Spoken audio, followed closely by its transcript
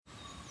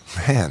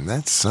Man,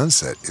 that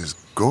sunset is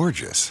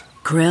gorgeous.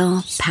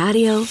 Grill,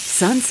 patio,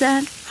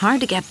 sunset.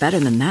 Hard to get better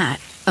than that.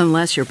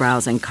 Unless you're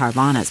browsing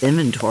Carvana's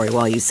inventory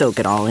while you soak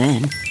it all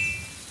in.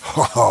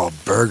 Oh,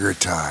 burger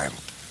time.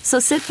 So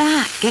sit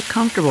back, get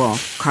comfortable.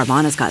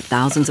 Carvana's got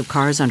thousands of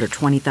cars under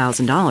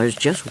 $20,000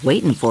 just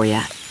waiting for you.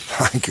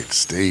 I could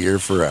stay here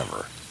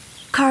forever.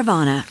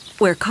 Carvana,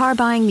 where car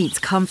buying meets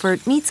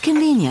comfort, meets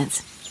convenience.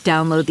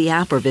 Download the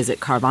app or visit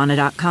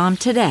Carvana.com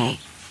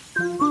today.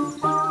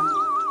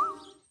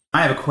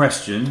 I have a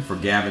question for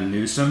Gavin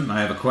Newsom. I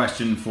have a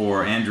question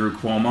for Andrew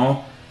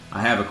Cuomo.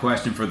 I have a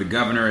question for the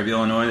governor of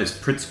Illinois, this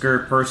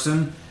Pritzker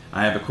person.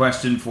 I have a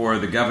question for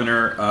the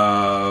governor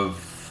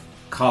of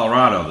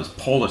Colorado, this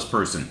Polis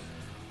person.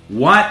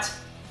 What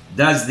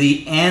does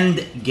the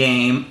end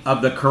game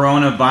of the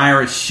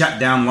coronavirus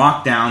shutdown,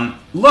 lockdown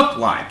look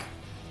like?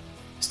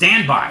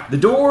 Stand by. The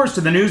doors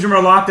to the newsroom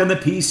are locked on the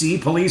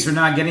PC. Police are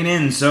not getting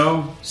in,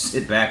 so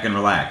sit back and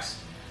relax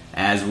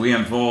as we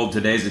unfold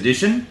today's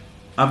edition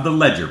of the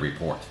Ledger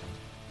Report.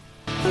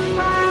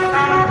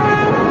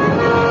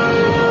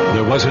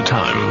 There was a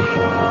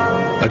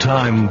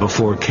time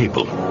before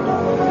cable,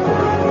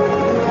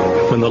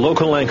 when the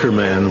local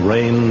anchorman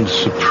reigned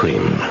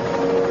supreme.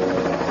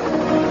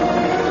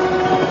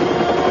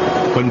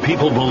 When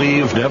people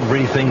believed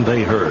everything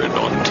they heard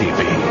on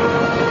TV.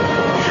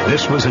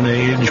 This was an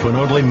age when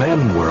only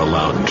men were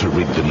allowed to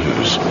read the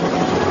news.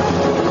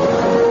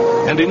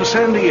 And in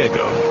San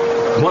Diego,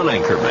 one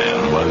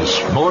anchorman was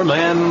more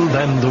man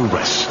than the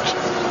rest.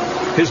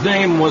 His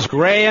name was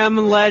Graham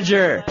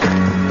Ledger.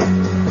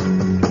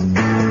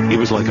 He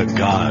was like a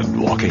god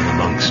walking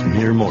amongst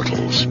mere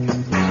mortals.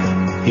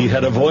 He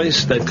had a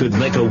voice that could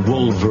make a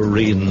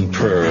wolverine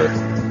purr.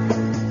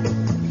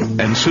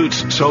 And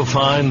suits so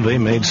fine they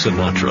made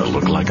Sinatra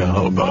look like a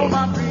hobo.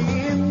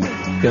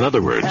 In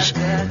other words,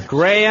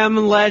 Graham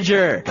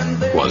Ledger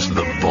was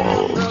the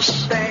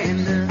balls.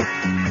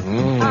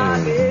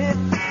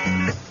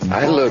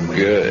 I look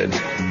good.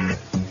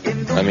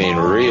 I mean,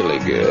 really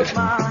good.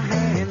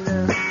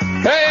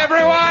 Hey,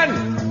 everyone!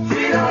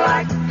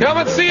 Come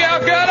and see how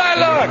good I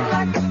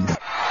look!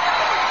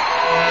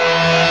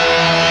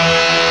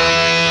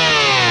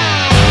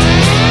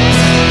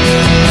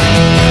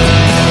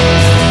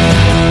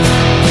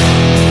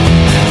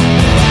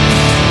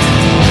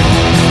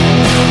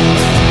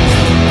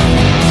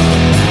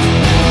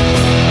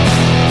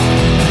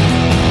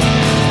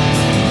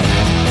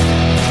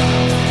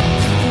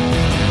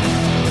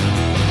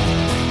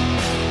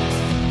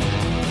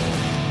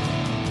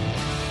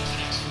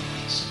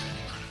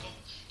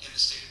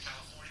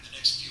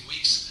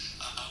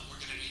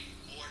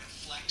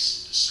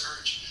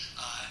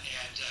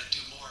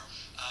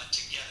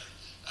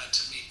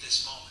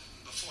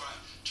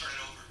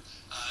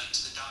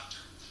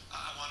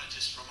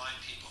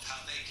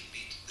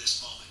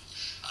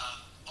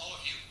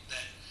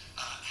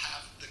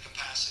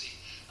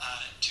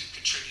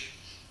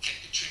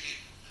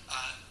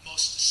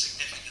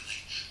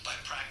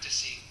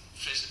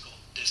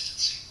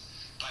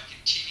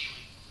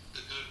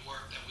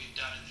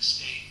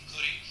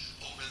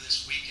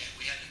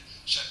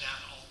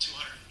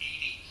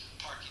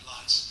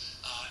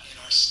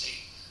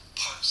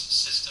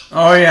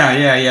 Oh,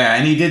 yeah.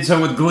 And he did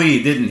so with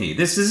glee, didn't he?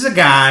 This is a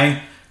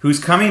guy who's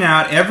coming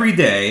out every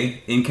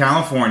day in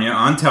California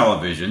on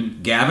television,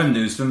 Gavin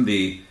Newsom,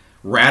 the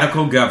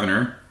radical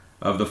governor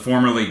of the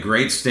formerly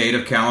great state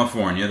of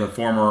California, the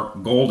former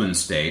Golden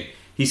State.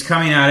 He's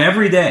coming out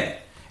every day,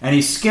 and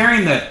he's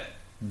scaring the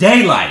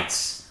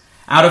daylights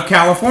out of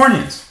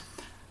Californians,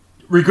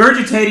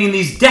 regurgitating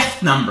these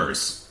death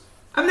numbers.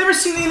 I've never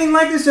seen anything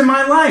like this in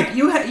my life.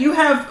 You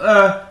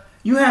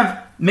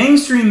have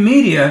mainstream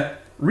media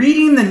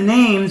reading the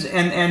names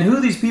and who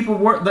these people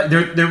were.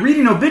 They're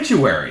reading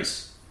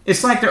obituaries.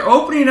 It's like they're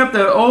opening up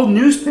the old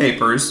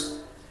newspapers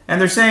and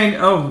they're saying,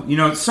 oh,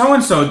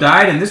 so-and-so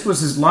died and this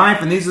was his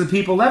life and these are the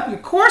people left.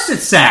 Of course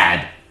it's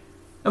sad.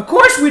 Of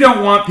course we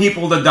don't want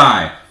people to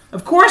die.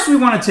 Of course we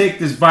want to take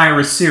this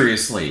virus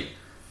seriously.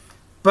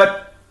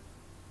 But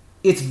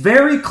it's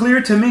very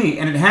clear to me,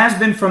 and it has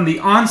been from the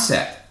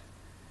onset,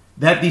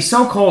 that the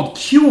so-called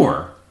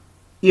cure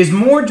is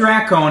more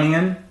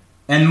draconian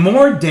and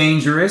more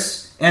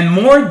dangerous and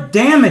more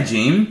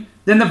damaging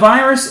than the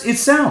virus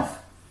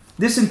itself.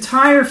 This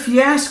entire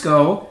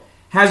fiasco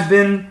has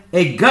been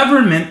a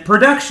government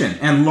production,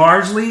 and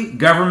largely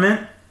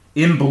government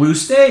in blue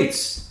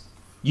states.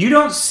 You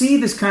don't see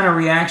this kind of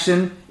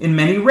reaction in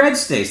many red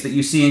states that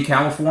you see in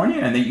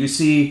California and that you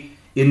see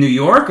in New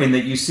York and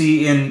that you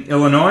see in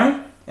Illinois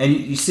and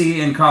you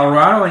see in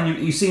Colorado and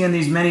you see in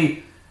these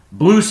many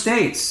blue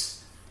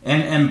states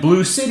and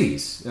blue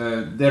cities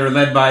that are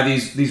led by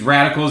these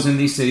radicals in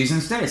these cities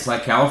and states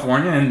like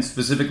California and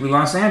specifically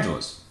Los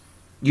Angeles.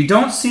 You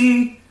don't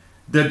see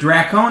the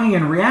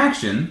draconian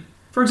reaction.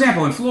 For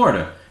example, in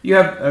Florida, you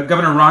have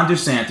Governor Ron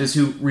DeSantis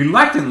who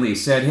reluctantly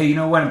said, hey, you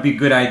know what, it'd be a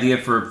good idea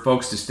for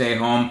folks to stay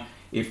home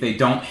if they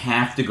don't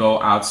have to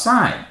go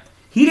outside.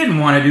 He didn't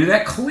want to do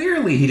that.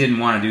 Clearly he didn't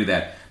want to do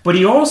that. But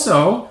he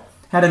also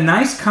had a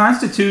nice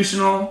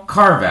constitutional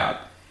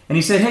carve-out. And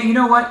he said, hey, you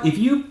know what? If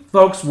you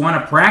folks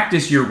want to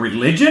practice your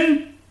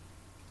religion,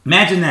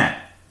 imagine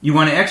that. You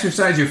want to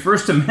exercise your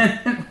First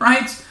Amendment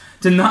rights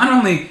to not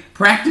only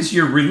practice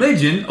your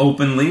religion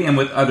openly and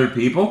with other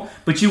people,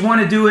 but you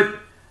want to do it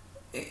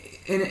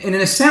in an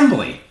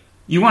assembly.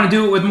 You want to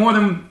do it with more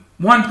than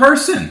one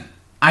person,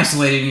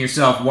 isolating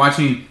yourself,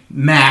 watching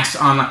Mass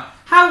online.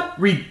 How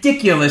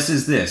ridiculous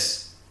is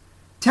this?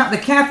 The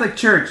Catholic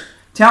Church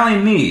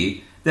telling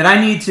me that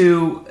I need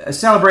to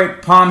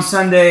celebrate Palm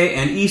Sunday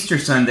and Easter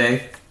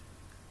Sunday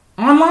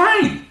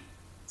online.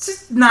 This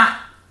is not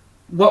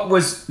what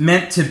was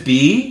meant to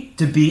be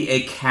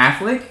a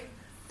Catholic.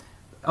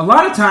 A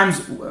lot of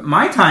times,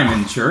 my time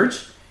in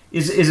church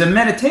is a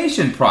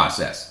meditation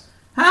process.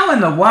 How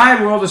in the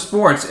wide world of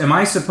sports am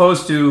I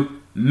supposed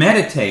to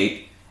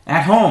meditate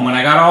at home when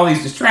I got all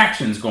these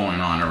distractions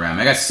going on around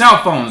me? I got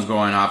cell phones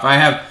going off. I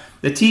have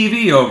the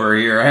TV over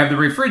here. I have the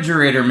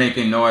refrigerator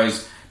making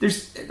noise.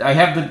 I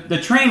have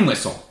the train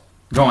whistle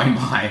going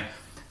by.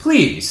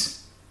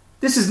 Please,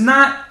 this is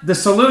not the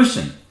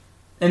solution.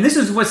 And this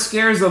is what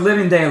scares the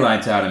living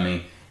daylights out of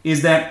me,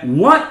 is that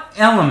what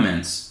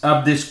elements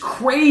of this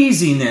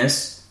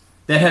craziness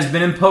that has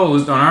been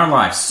imposed on our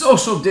lives,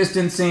 social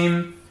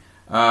distancing,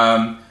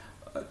 the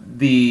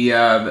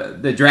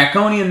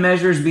draconian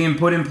measures being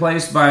put in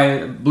place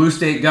by blue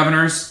state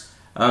governors,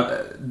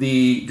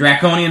 the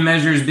draconian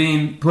measures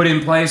being put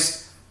in place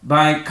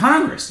by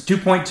Congress,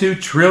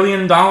 $2.2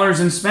 trillion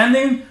in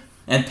spending,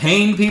 and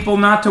paying people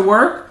not to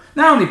work.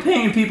 Not only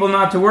paying people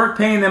not to work,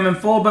 paying them in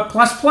full, but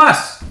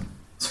plus.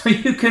 So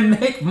you can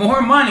make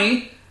more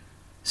money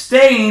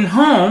staying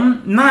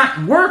home,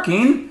 not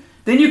working,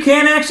 than you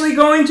can actually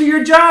going to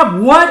your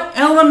job. What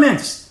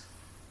elements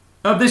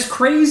of this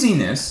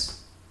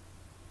craziness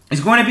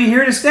is going to be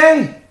here to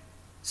stay?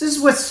 This is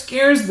what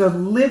scares the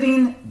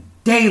living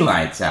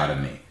daylights out of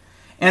me.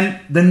 And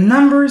the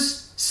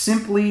numbers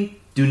simply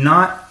do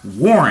not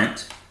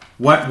warrant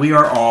what we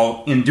are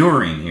all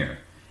enduring here.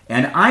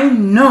 And I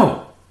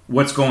know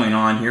what's going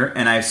on here,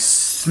 and I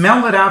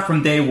smelled it out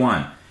from day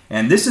one.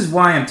 And this is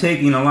why I'm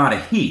taking a lot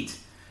of heat.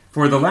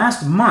 For the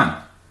last month,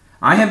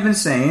 I have been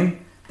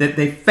saying that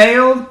they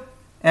failed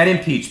at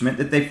impeachment,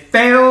 that they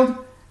failed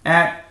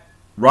at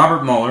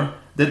Robert Mueller,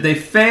 that they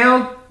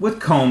failed with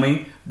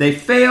Comey, they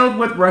failed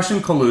with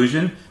Russian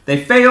collusion,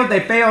 they failed,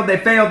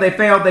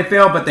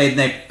 but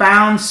they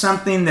found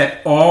something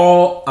that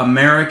all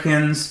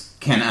Americans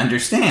can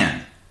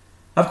understand.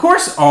 Of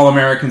course all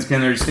Americans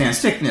can understand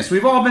sickness.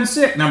 We've all been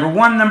sick, number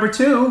one. Number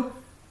two,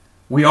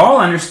 we all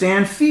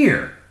understand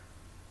fear.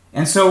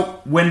 And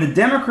so when the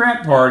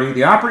Democrat Party,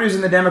 the operatives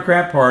in the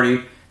Democrat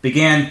Party,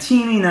 began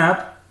teaming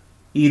up,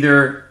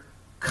 either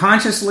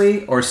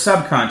consciously or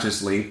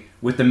subconsciously,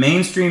 with the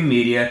mainstream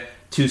media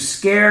to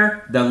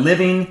scare the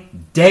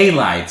living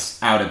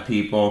daylights out of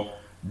people,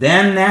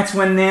 then that's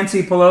when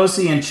Nancy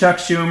Pelosi and Chuck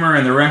Schumer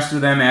and the rest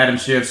of them, Adam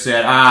Schiff,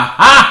 said,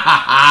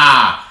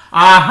 aha,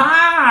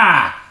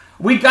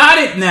 we got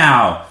it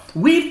now.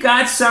 We've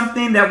got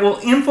something that will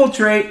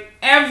infiltrate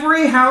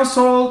every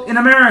household in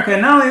America.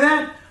 And not only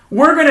that,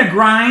 we're going to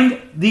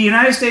grind the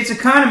United States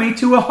economy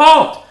to a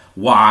halt.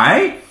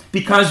 Why?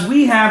 Because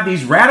we have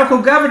these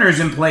radical governors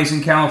in place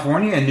in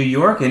California and New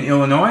York and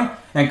Illinois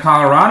and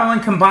Colorado,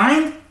 and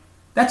combined,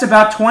 that's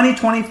about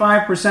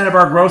 20-25% of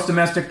our gross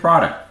domestic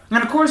product.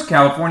 And of course,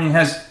 California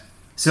has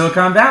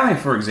Silicon Valley,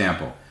 for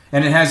example,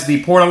 and it has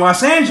the Port of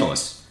Los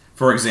Angeles,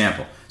 for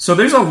example. So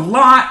there's a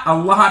lot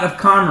of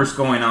commerce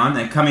going on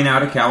and coming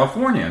out of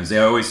California. As they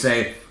always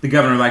say, the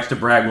governor likes to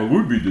brag, well,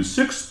 we'd be the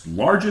 6th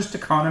largest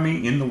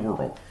economy in the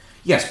world.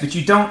 Yes, but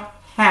you don't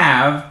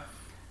have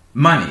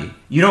money.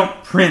 You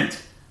don't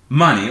print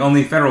money.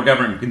 Only the federal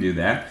government can do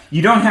that.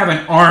 You don't have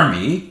an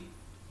army,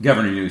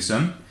 Governor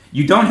Newsom.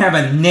 You don't have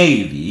a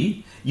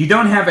navy. You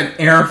don't have an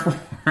air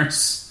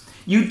force.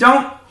 You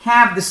don't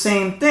have the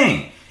same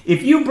thing.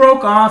 If you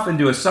broke off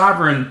into a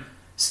sovereign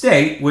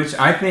state, which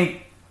I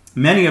think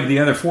many of the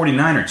other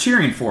 49 are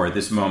cheering for at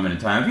this moment in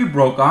time, if you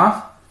broke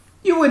off,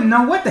 you wouldn't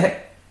know what the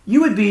heck.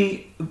 You would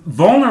be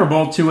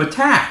vulnerable to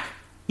attack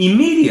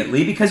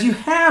immediately because you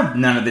have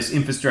none of this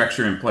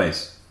infrastructure in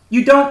place.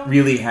 You don't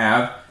really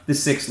have the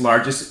 6th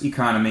largest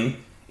economy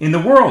in the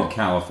world,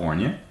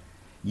 California.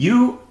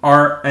 You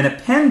are an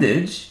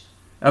appendage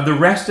of the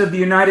rest of the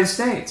United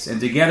States, and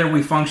together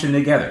we function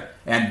together.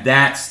 And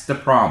that's the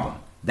problem.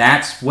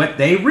 That's what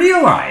they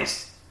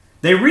realized.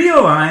 They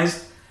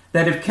realized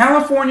that if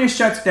California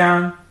shuts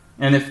down,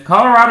 and if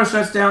Colorado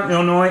shuts down,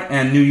 Illinois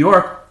and New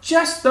York,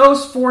 just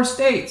those 4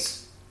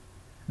 states,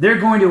 they're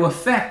going to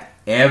affect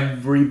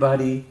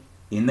everybody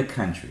in the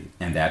country.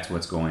 And that's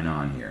what's going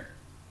on here.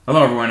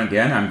 Hello, everyone.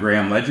 Again, I'm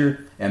Graham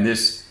Ledger, and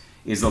this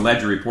is the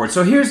Ledger Report.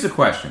 So here's the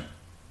question.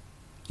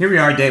 Here we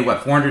are, day,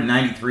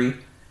 493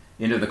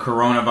 into the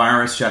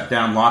coronavirus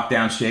shutdown,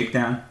 lockdown,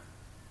 shakedown.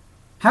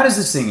 How does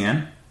this thing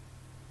end?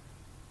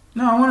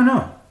 No, I want to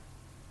know.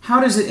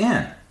 How does it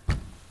end?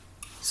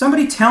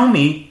 Somebody tell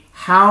me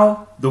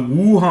how the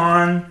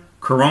Wuhan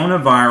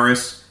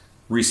coronavirus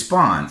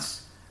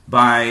response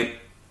by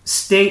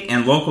state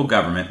and local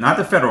government, not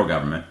the federal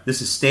government.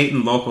 This is state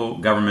and local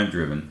government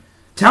driven.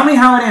 Tell me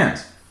how it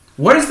ends.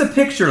 What does the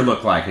picture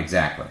look like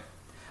exactly?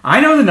 I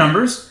know the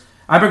numbers.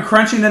 I've been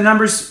crunching the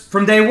numbers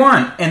from day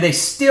one, and they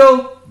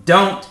still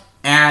don't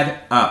add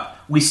up.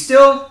 We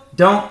still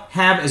don't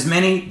have as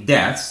many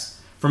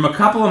deaths from a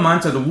couple of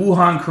months of the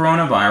Wuhan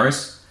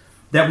coronavirus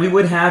that we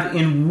would have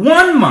in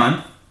 1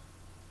 month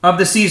of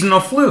the seasonal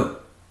flu.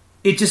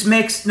 It just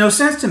makes no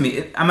sense to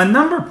me. I'm a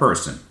number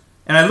person.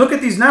 And I look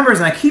at these numbers,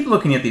 and I keep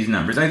looking at these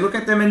numbers. I look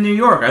at them in New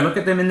York. I look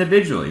at them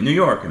individually, New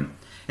York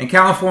and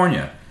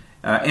California,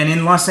 and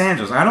in Los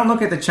Angeles. I don't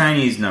look at the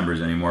Chinese numbers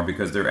anymore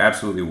because they're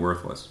absolutely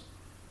worthless.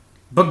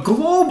 But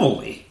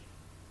globally,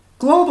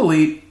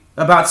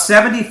 about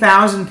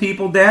 70,000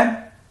 people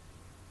dead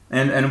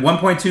and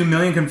 1.2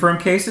 million confirmed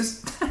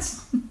cases.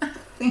 That's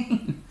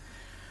nothing.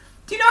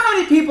 Do you know how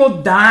many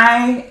people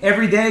die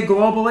every day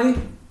globally?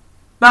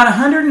 About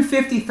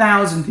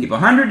 150,000 people,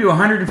 100 to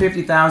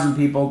 150,000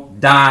 people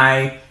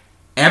die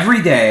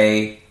every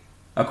day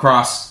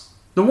across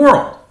the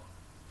world.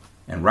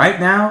 And right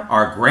now,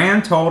 our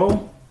grand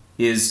total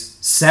is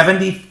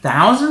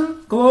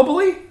 70,000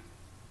 globally?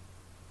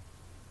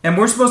 And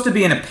we're supposed to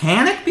be in a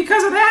panic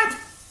because of that?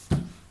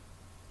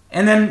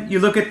 And then you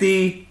look at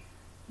the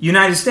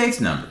United States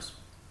numbers.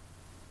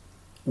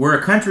 We're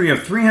a country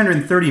of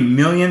 330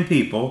 million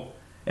people,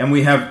 and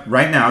we have,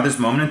 right now, this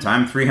moment in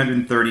time,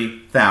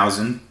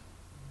 330,000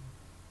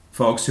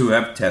 folks who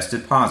have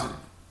tested positive.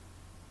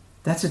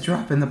 That's a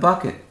drop in the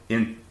bucket.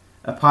 In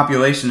a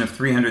population of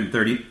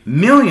 330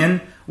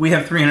 million, we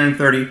have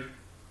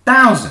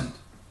 330,000.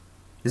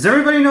 Does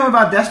everybody know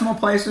about decimal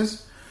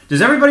places?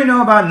 Does everybody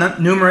know about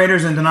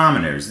numerators and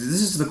denominators?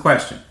 This is the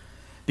question.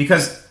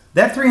 Because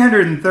that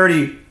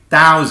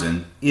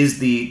 330,000 is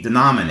the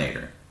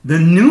denominator. The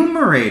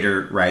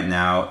numerator right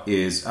now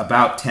is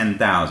about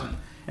 10,000.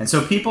 And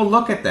so people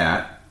look at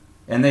that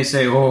and they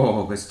say,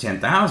 oh, it's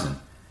 10,000.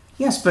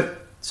 Yes,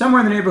 but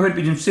somewhere in the neighborhood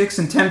between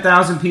 6,000 and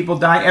 10,000 people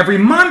die every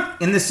month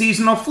in the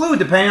seasonal flu,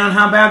 depending on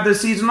how bad the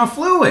seasonal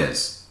flu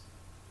is.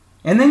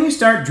 And then you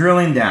start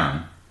drilling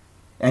down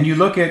and you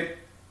look at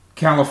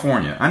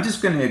California. I'm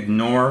just going to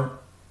ignore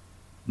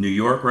New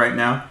York right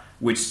now,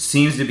 which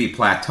seems to be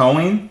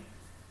plateauing.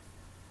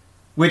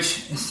 Which,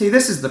 see,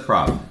 this is the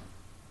problem.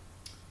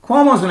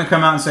 Cuomo's going to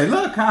come out and say,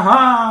 look,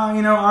 haha,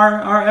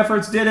 our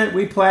efforts did it.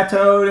 We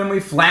plateaued and we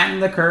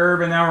flattened the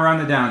curve and now we're on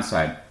the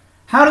downside.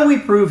 How do we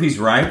prove he's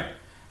right?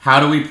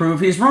 How do we prove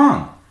he's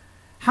wrong?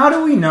 How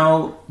do we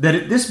know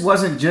that this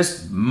wasn't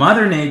just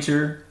Mother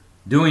Nature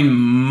doing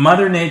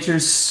Mother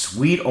Nature's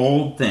sweet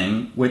old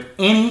thing with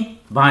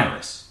any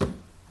virus?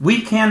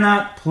 We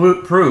cannot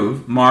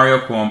prove Andrew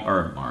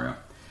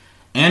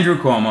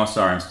Cuomo,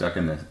 sorry, I'm stuck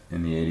in the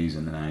 80s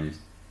and the 90s.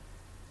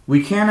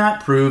 We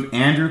cannot prove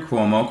Andrew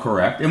Cuomo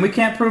correct, and we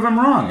can't prove him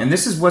wrong. And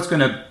this is what's going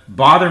to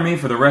bother me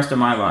for the rest of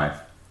my life,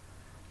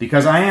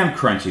 because I am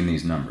crunching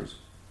these numbers.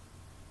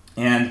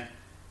 And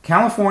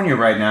California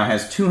right now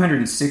has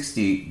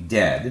 260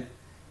 dead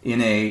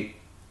in a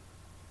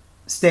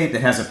state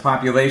that has a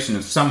population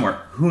of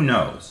somewhere, who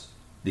knows,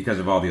 because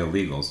of all the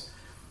illegals,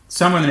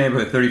 somewhere in the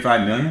neighborhood of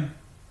 35 million.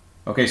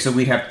 Okay, so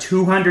we have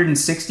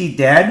 260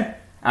 dead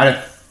out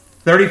of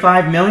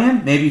 35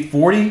 million, maybe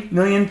 40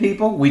 million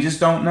people. We just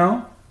don't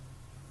know.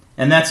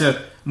 And that's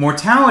a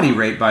mortality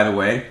rate, by the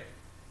way.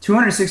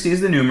 260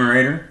 is the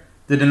numerator.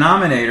 The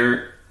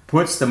denominator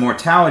puts the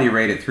mortality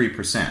rate at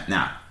 3%.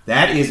 Now,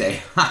 that is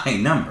a high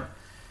number.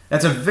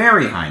 That's a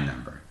very high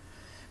number.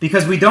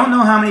 Because we don't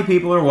know how many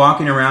people are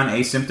walking around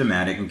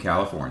asymptomatic in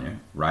California,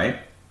 right?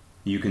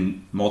 You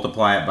can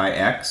multiply it by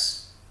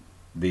X,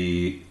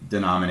 the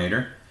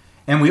denominator.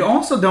 And we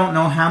also don't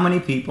know how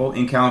many people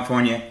in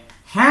California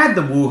had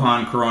the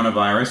Wuhan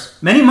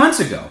coronavirus many months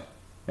ago.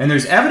 And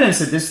there's evidence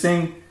that this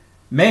thing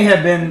may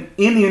have been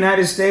in the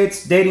United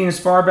States dating as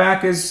far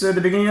back as the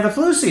beginning of the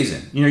flu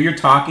season. You're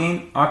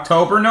talking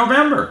October,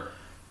 November.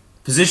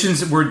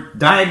 Physicians were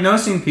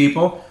diagnosing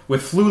people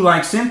with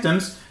flu-like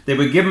symptoms. They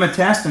would give them a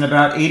test, and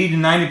about 80 to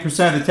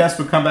 90% of the tests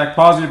would come back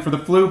positive for the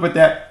flu, but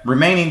that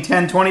remaining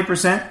 10,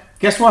 20%,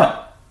 guess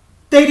what?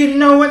 They didn't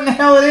know what in the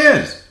hell it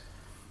is.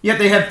 Yet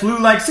they had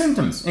flu-like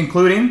symptoms,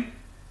 including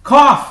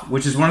cough,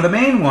 which is one of the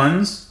main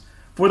ones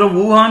for the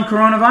Wuhan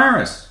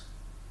coronavirus.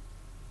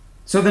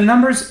 So the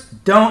numbers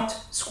don't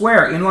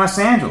square in Los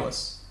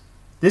Angeles.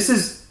 This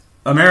is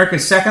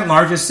America's second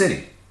largest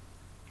city.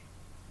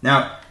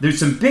 Now, there's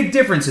some big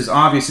differences,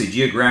 obviously,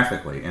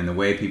 geographically in the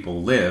way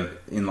people live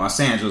in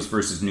Los Angeles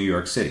versus New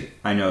York City.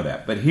 I know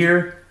that. But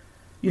here,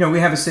 we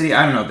have a city,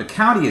 I don't know, the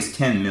county is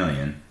 10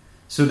 million.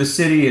 So the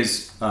city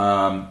is,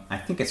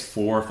 I think it's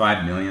 4 or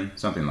 5 million,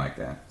 something like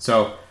that.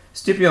 So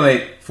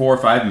stipulate 4 or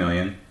 5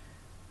 million.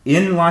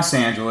 In Los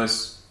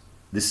Angeles,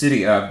 the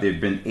city there have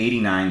been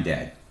 89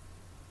 dead.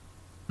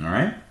 All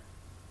right?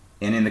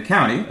 And in the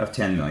county of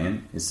 10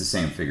 million, it's the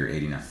same figure,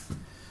 89.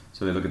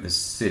 So they look at the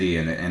city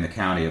and the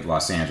county of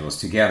Los Angeles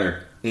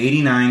together.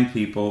 89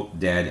 people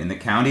dead in the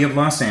county of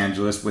Los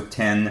Angeles with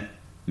 10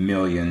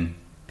 million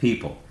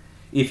people.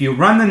 If you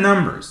run the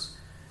numbers,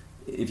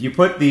 if you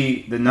put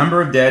the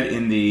number of dead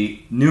in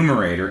the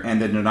numerator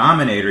and the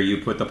denominator, you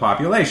put the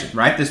population,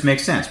 right? This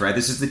makes sense, right?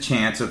 This is the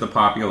chance of the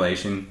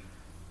population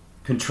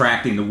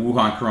contracting the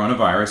Wuhan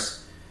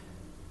coronavirus.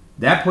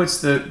 That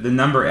puts the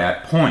number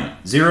at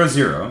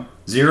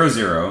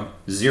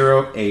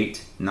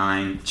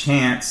 0.0000089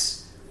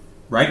 chance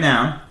right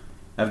now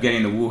of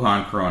getting the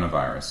Wuhan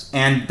coronavirus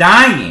and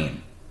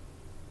dying.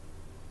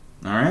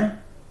 All right?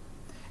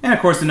 And of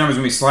course, the number's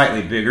going to be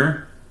slightly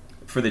bigger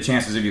for the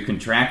chances of you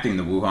contracting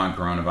the Wuhan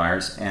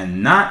coronavirus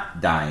and not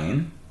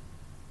dying.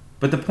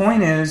 But the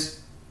point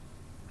is,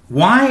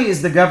 why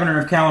is the governor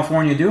of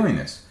California doing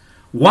this?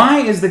 Why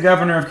is the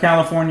governor of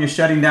California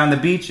shutting down the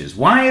beaches?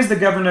 Why is the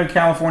governor of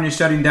California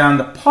shutting down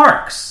the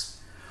parks?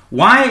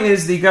 Why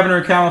is the governor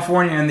of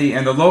California and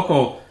the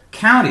local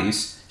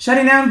counties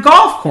shutting down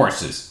golf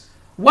courses?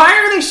 Why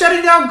are they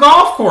shutting down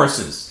golf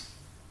courses?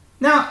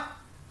 Now,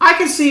 I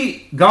can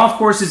see golf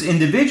courses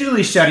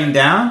individually shutting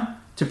down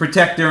to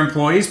protect their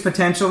employees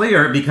potentially,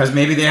 or because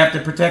maybe they have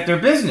to protect their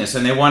business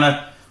and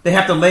they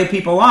have to lay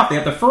people off. They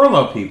have to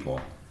furlough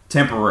people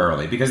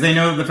temporarily because they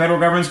know the federal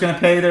government's going to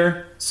pay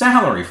their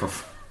salary for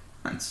 4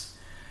 months.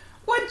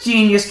 What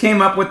genius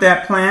came up with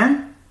that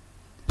plan?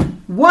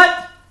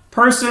 What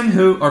person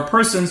or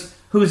persons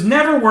who's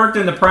never worked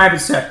in the private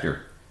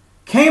sector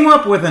came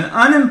up with an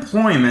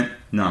unemployment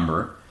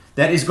number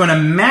that is going to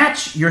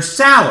match your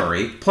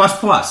salary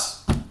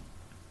plus?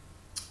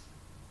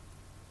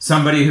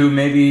 Somebody who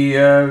maybe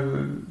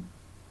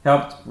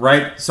helped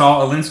write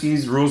Saul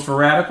Alinsky's Rules for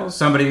Radicals.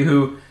 Somebody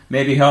who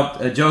maybe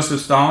helped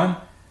Joseph Stalin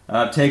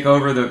take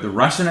over the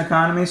Russian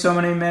economy so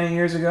many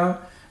years ago.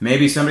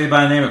 Maybe somebody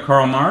by the name of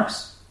Karl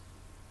Marx.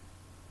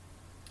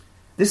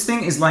 This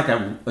thing is like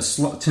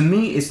to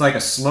me, it's like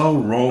a slow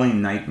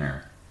rolling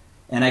nightmare.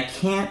 And I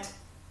can't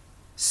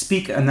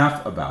speak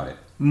enough about it.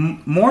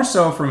 More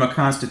so from a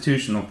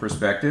constitutional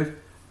perspective,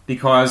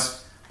 because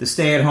the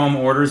stay-at-home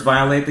orders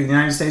violate the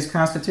United States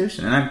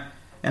Constitution.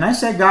 And I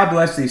say God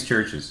bless these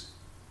churches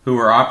who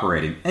are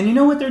operating. And you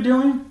know what they're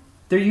doing?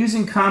 They're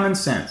using common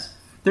sense.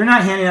 They're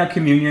not handing out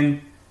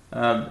communion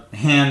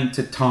hand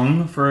to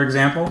tongue, for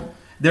example.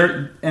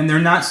 They're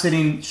not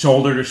sitting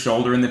shoulder to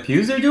shoulder in the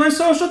pews. They're doing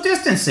social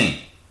distancing.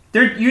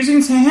 They're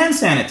using hand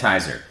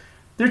sanitizer.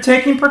 They're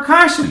taking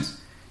precautions.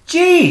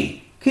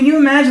 Gee, can you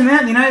imagine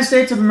that in the United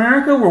States of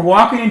America? We're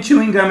walking and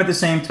chewing gum at the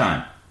same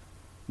time.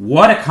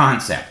 What a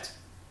concept.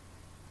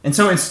 And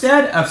so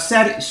instead of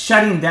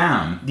shutting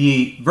down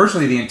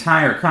virtually the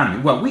entire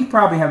economy, we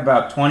probably have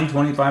about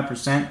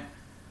 20-25%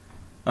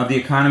 of the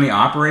economy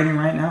operating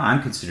right now.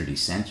 I'm considered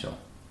essential.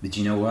 But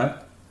you know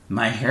what?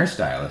 My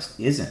hairstylist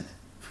isn't.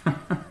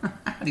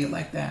 How do you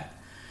like that?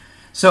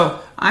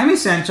 So I'm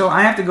essential.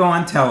 I have to go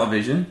on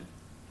television.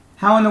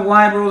 How in the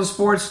wide world of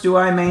sports do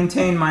I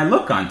maintain my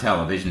look on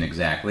television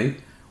exactly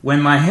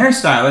when my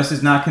hairstylist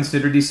is not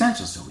considered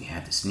essential? So we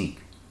had to sneak.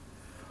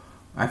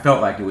 I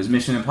felt like it was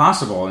Mission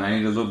Impossible and I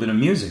needed a little bit of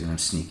music, and I'm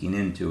sneaking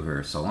into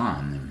her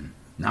salon and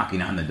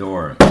knocking on the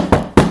door.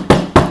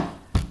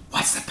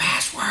 What's the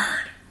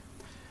password?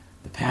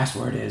 The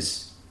password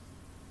is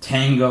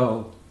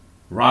Tango,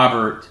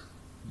 Robert,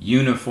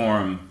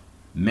 Uniform,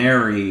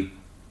 Mary,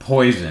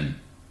 Poison.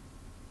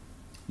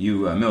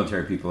 You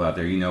military people out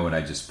there, you know what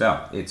I just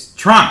spelled. It's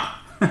Trump.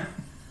 That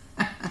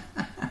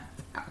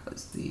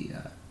was the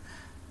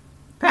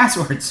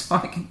password so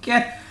I could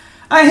get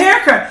a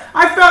haircut.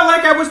 I felt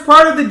like I was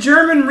part of the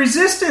German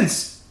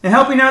resistance and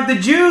helping out the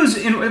Jews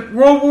in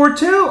World War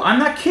II. I'm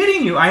not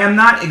kidding you. I am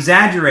not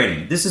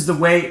exaggerating. This is the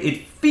way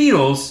it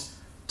feels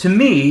to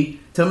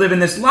me to live in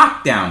this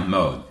lockdown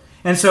mode.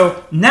 And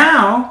so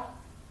now,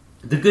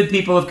 the good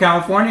people of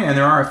California, and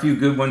there are a few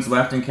good ones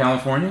left in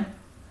California,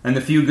 and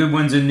the few good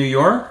ones in New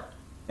York,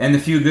 and the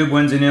few good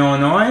ones in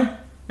Illinois,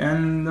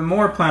 and the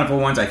more plentiful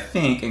ones, I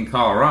think, in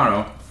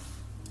Colorado.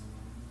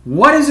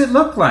 What does it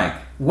look like?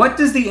 What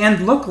does the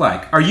end look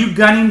like? Are you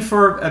gunning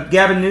for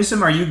Gavin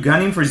Newsom? Are you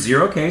gunning for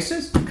 0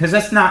 cases? Because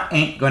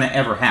ain't going to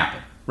ever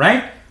happen,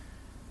 right?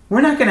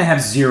 We're not going to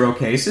have 0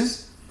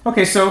 cases.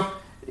 Okay, so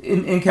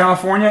in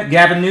California,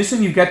 Gavin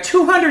Newsom, you've got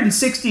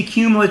 260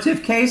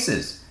 cumulative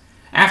cases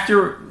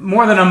after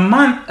more than a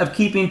month of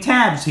keeping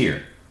tabs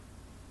here.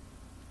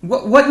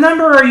 What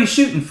number are you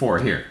shooting for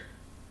here?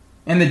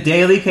 And the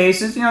daily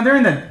cases, they're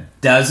in the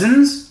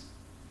dozens.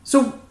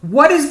 So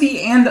what does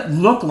the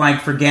end look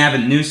like for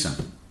Gavin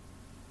Newsom?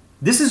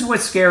 This is what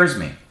scares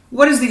me.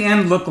 What does the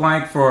end look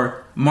like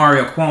for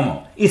Mario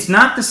Cuomo? It's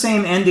not the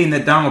same ending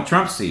that Donald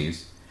Trump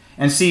sees.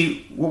 And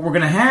see, what we're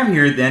going to have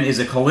here then is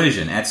a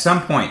collision at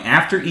some point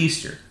after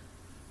Easter.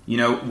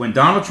 When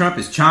Donald Trump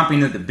is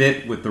chomping at the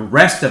bit with the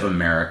rest of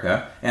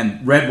America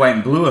and red, white,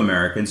 and blue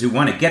Americans who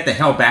want to get the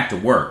hell back to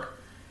work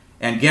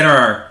and get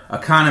our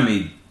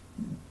economy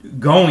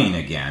going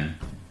again,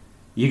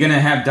 you're going to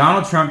have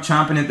Donald Trump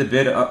chomping at the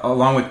bit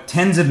along with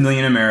tens of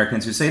million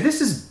Americans who say,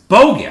 this is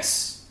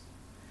bogus.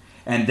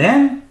 And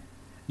then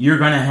you're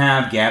going to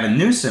have Gavin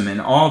Newsom and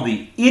all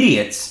the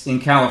idiots in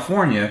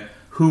California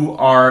who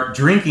are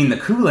drinking the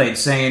Kool-Aid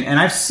saying, and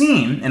I've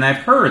seen and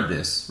I've heard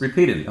this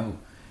repeatedly,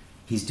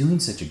 he's doing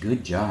such a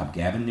good job.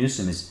 Gavin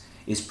Newsom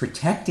is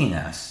protecting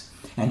us.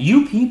 And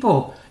you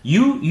people,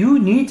 you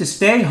need to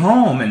stay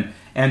home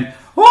and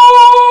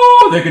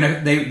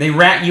they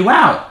rat you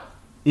out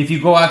if you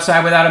go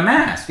outside without a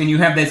mask. And you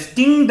have this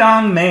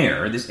ding-dong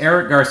mayor, this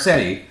Eric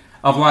Garcetti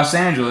of Los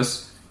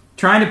Angeles,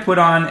 trying to put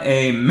on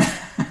a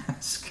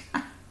mask.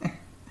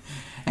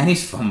 And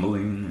he's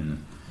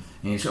fumbling,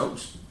 and he's, oh,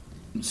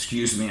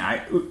 excuse me,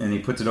 and he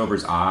puts it over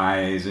his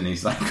eyes, and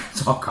he's like,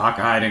 it's all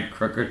cockeyed and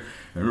crooked.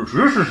 And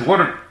this is what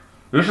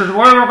we're going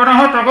to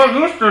have to get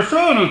used to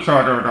seeing each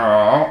other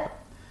now.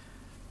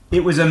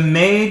 It was a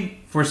made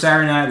for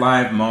Saturday Night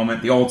Live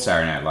moment, the old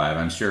Saturday Night Live.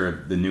 I'm sure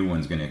the new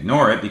one's going to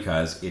ignore it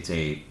because it's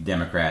a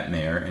Democrat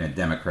mayor in a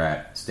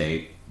Democrat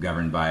state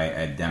governed by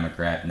a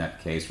Democrat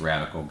nutcase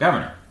radical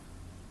governor.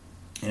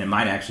 And it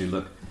might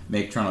actually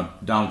make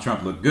Donald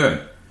Trump look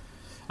good.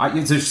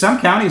 There's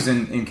some counties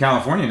in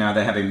California now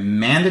that have a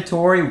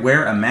mandatory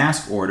wear a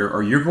mask order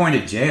or you're going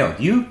to jail.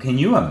 Can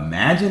you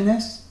imagine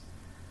this?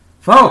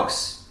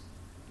 Folks,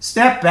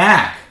 step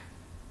back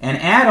and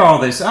add all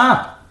this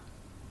up.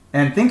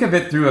 And think of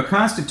it through a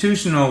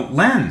constitutional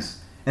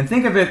lens. And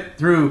think of it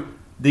through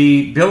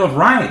the Bill of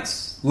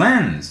Rights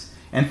lens.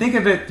 And think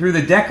of it through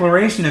the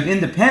Declaration of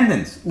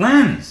Independence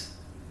lens.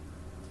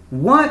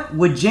 What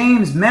would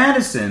James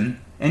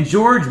Madison and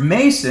George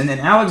Mason and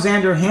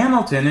Alexander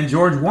Hamilton and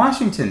George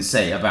Washington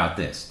say about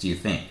this, do you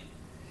think?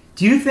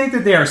 Do you think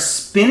that they are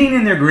spinning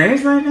in their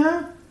graves right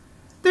now?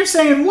 They're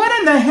saying, what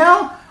in the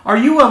hell are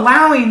you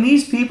allowing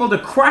these people to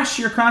crush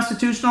your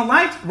constitutional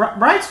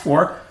rights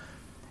for?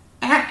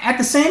 At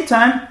the same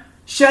time,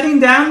 shutting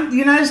down the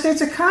United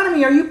States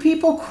economy. Are you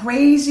people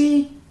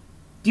crazy?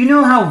 Do you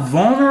know how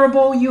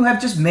vulnerable you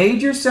have just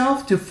made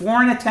yourself to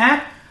foreign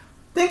attack?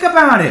 Think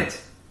about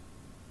it.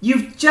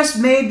 You've just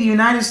made the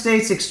United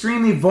States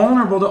extremely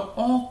vulnerable to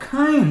all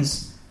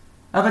kinds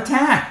of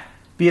attack,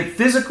 be it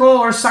physical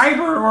or cyber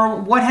or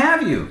what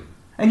have you.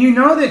 And you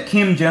know that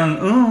Kim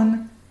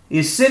Jong-un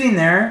is sitting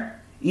there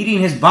eating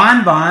his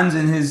bonbons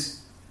and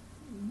his,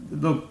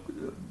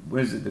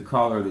 what is it, the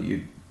collar that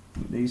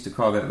they used to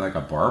call that like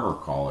a barber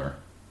collar,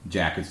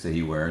 jackets that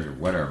he wears or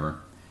whatever,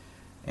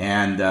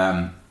 and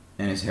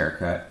his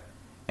haircut.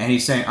 And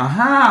he's saying,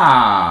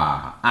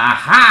 aha,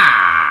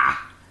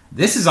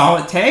 this is all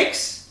it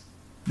takes?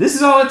 This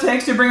is all it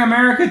takes to bring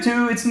America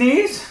to its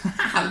knees?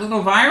 A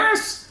little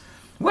virus?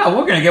 Well,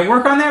 we're going to get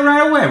work on that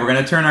right away. We're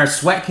going to turn our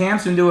sweat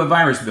camps into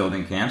virus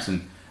building camps.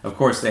 And of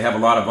course, they have a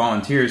lot of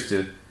volunteers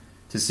to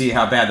see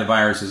how bad the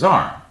viruses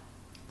are.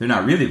 They're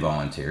not really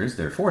volunteers,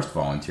 they're forced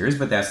volunteers,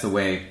 but that's the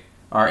way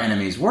our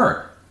enemies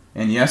work.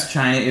 And yes,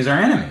 China is our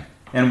enemy.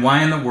 And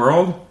why in the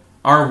world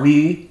are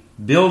we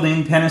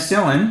building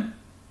penicillin,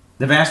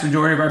 the vast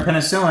majority of our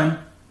penicillin,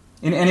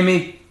 in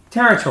enemy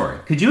territory?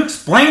 Could you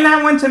explain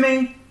that one to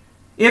me?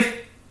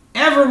 If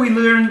ever we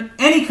learned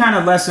any kind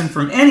of lesson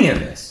from any of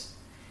this,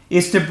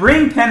 is to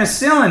bring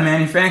penicillin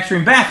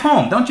manufacturing back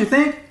home, don't you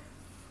think?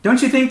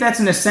 Don't you think that's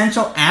an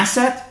essential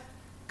asset?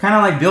 Kind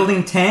of like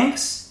building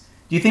tanks?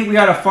 Do you think we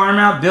ought to farm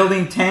out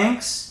building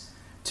tanks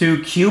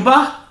to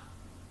Cuba?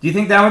 Do you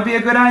think that would be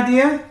a good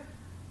idea?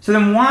 So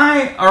then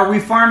why are we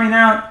farming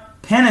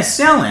out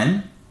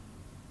penicillin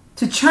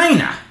to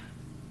China?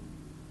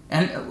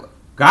 And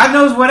God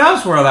knows what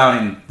else we're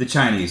allowing the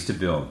Chinese to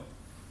build.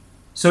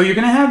 So you're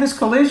going to have this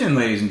collision,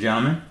 ladies and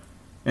gentlemen.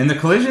 And the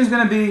collision is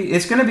going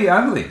to be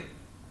ugly.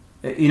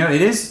 You know,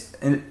 it is,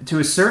 to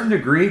a certain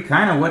degree,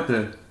 kind of what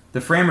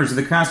the framers of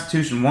the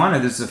Constitution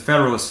wanted. This is a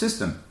federalist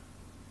system.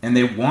 And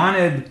they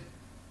wanted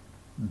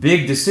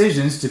big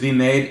decisions to be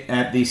made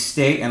at the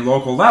state and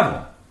local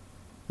level.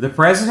 The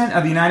President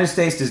of the United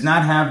States does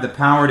not have the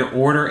power to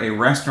order a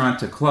restaurant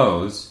to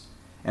close,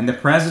 and the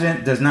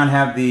President does not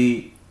have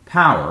the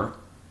power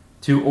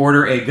to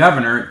order a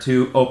governor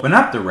to open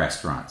up the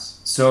restaurants.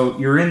 So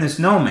you're in this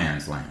no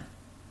man's land.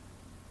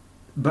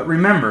 But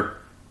remember,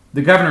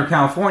 the governor of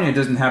California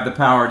doesn't have the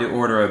power to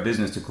order a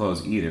business to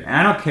close either. And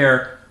I don't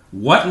care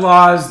what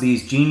laws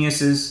these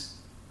geniuses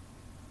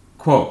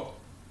quote.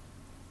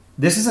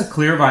 This is a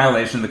clear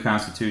violation of the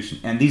Constitution.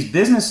 And these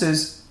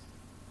businesses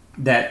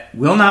that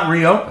will not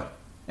reopen,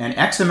 and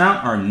X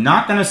amount are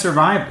not going to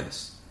survive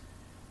this.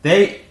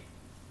 They,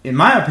 in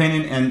my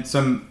opinion, and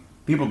some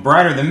people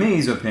brighter than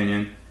me's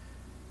opinion,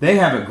 they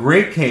have a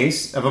great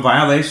case of a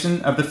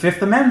violation of the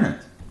Fifth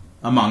Amendment.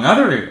 Among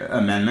other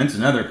amendments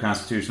and other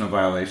constitutional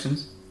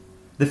violations,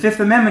 the Fifth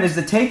Amendment is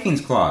the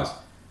Takings Clause.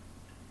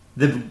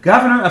 The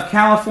governor of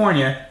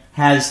California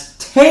has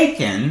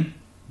taken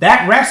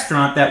that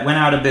restaurant that went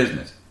out of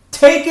business,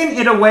 taken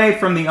it away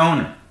from the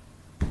owner.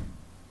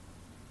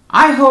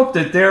 I hope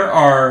that there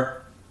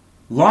are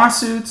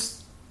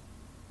lawsuits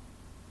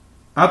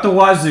out the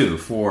wazoo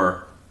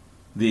for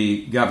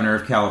the governor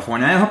of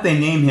California. I hope they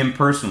name him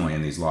personally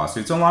in these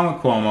lawsuits, along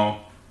with Cuomo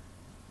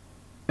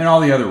and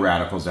all the other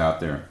radicals out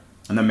there.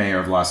 And the mayor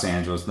of Los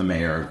Angeles, the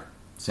mayor of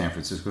San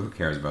Francisco. Who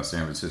cares about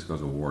San Francisco?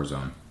 It's a war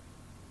zone.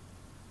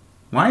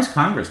 Why is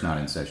Congress not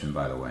in session,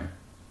 by the way?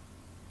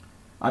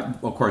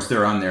 Of course,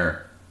 they're on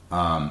their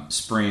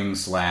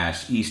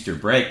spring/Easter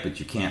break, but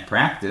you can't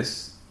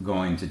practice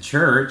going to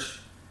church.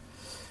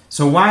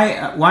 So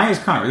why is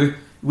Congress?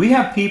 We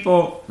have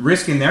people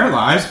risking their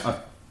lives,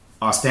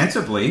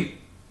 ostensibly,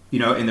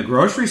 in the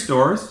grocery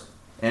stores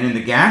and in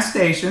the gas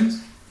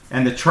stations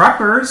and the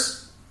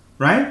truckers,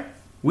 right?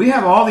 We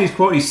have all these,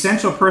 quote,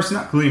 essential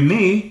personnel, including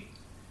me,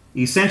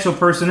 essential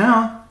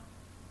personnel.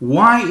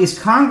 Why is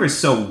Congress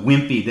so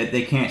wimpy that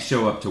they can't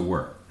show up to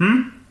work?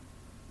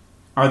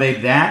 Are they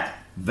that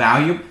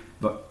valuable?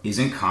 But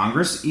isn't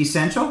Congress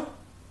essential?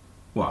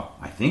 Well,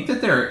 I think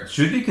that they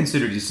should be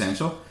considered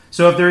essential.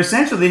 So if they're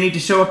essential, they need to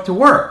show up to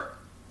work.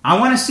 I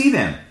want to see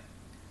them.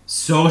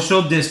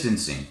 Social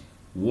distancing,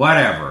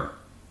 whatever.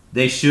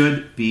 They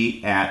should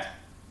be at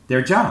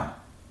their job.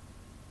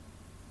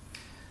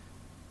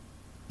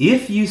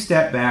 If you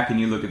step back and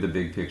you look at the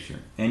big picture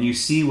and you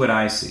see what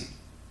I see,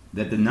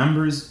 that the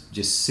numbers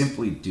just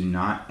simply do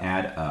not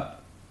add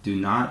up, do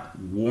not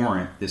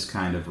warrant this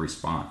kind of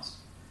response.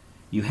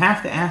 You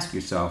have to ask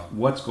yourself,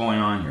 what's going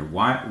on here?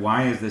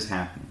 Why is this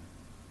happening?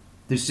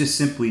 There's just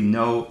simply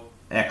no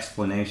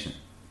explanation.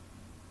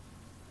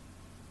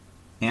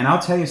 And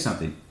I'll tell you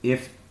something.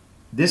 If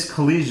this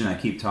collision I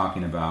keep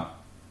talking about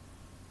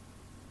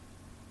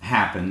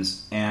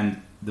happens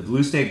and the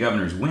blue state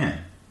governors win,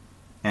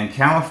 and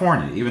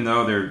California, even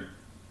though their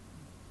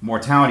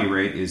mortality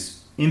rate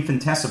is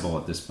infinitesimal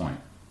at this point,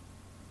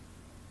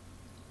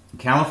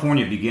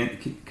 California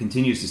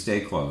continues to stay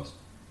closed,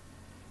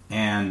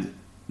 and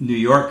New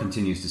York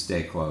continues to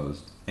stay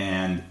closed,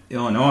 and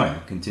Illinois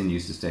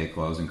continues to stay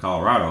closed, and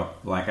Colorado,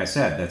 like I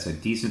said, that's a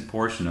decent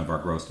portion of our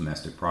gross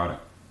domestic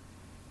product.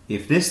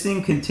 If this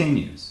thing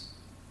continues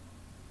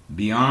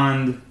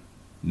beyond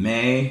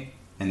May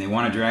and they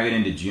want to drag it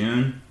into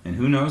June, and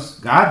who knows,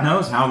 God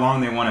knows how long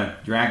they want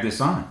to drag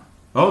this on.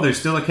 Oh, there's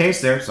still a case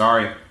there.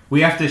 Sorry.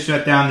 We have to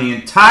shut down the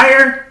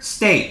entire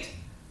state.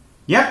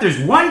 Yep, there's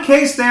one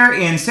case there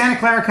in Santa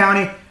Clara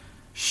County.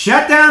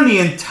 Shut down the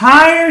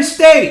entire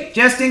state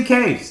just in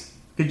case.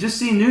 Could just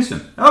see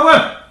Newsom. Oh,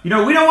 well,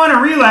 we don't want to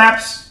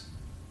relapse.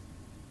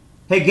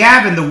 Hey,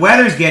 Gavin, the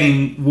weather's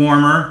getting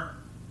warmer.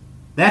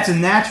 That's a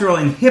natural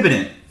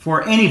inhibitant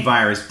for any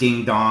virus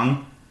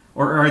ding-dong,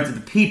 or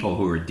the people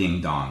who are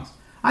ding-dongs.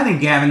 I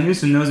think Gavin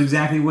Newsom knows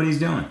exactly what he's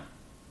doing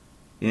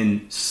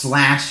in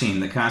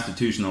slashing the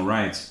constitutional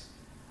rights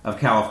of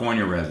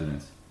California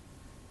residents.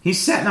 He's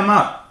setting them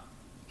up.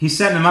 He's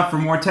setting them up for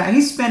more tax.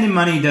 He's spending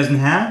money he doesn't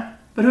have,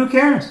 but who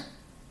cares?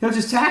 He'll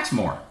just tax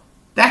more.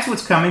 That's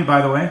what's coming,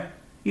 by the way.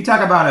 You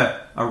talk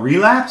about a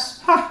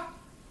relapse?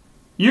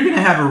 You're going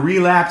to have a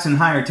relapse in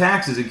higher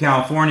taxes in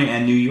California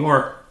and New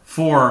York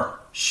for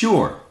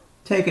sure.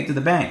 Take it to the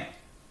bank.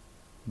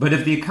 But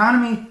if the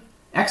economy,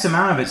 X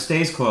amount of it,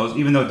 stays closed,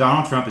 even though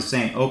Donald Trump is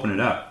saying open it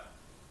up,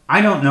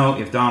 I don't know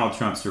if Donald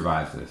Trump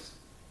survives this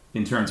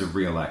in terms of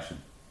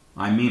re-election.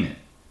 I mean it.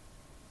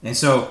 And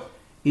so,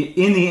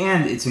 in the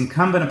end, it's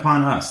incumbent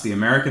upon us, the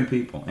American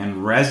people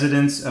and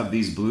residents of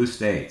these blue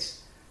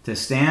states, to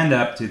stand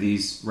up to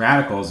these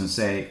radicals and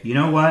say, you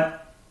know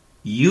what?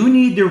 You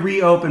need to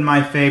reopen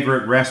my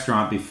favorite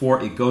restaurant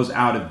before it goes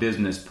out of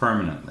business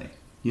permanently.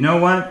 You know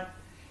what?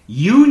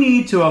 You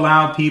need to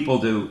allow people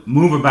to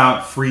move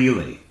about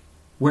freely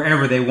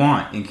wherever they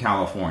want in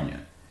California.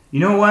 You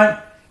know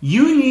what?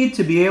 You need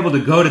to be able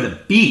to go to the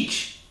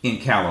beach in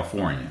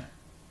California.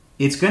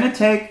 It's going to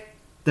take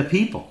the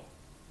people.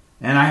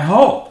 And I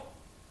hope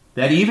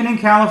that even in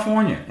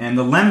California and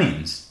the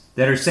lemmings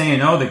that are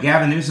saying, oh, that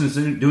Gavin Newsom's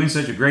doing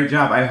such a great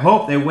job, I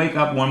hope they wake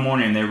up one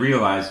morning and they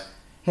realize,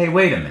 hey,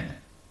 wait a minute.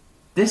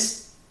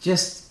 This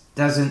just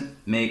doesn't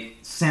make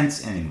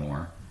sense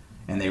anymore.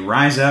 And they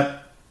rise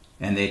up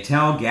and they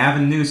tell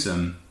Gavin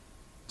Newsom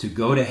to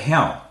go to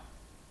hell,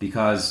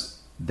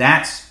 because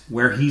that's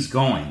where he's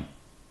going,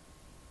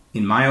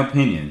 in my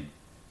opinion,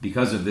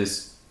 because of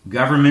this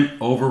government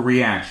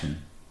overreaction,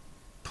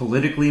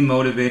 politically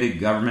motivated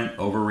government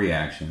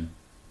overreaction,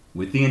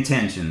 with the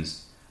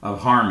intentions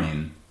of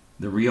harming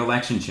the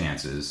re-election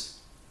chances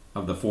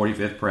of the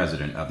 45th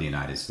President of the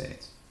United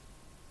States.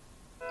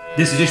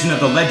 This edition of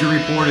the Ledger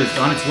Report is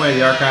on its way to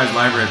the Archives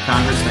Library of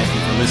Congress. Thank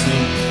you for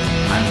listening.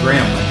 I'm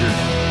Graham Ledger.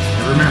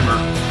 And remember,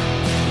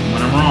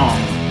 when I'm wrong,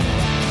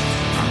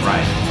 I'm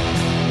right.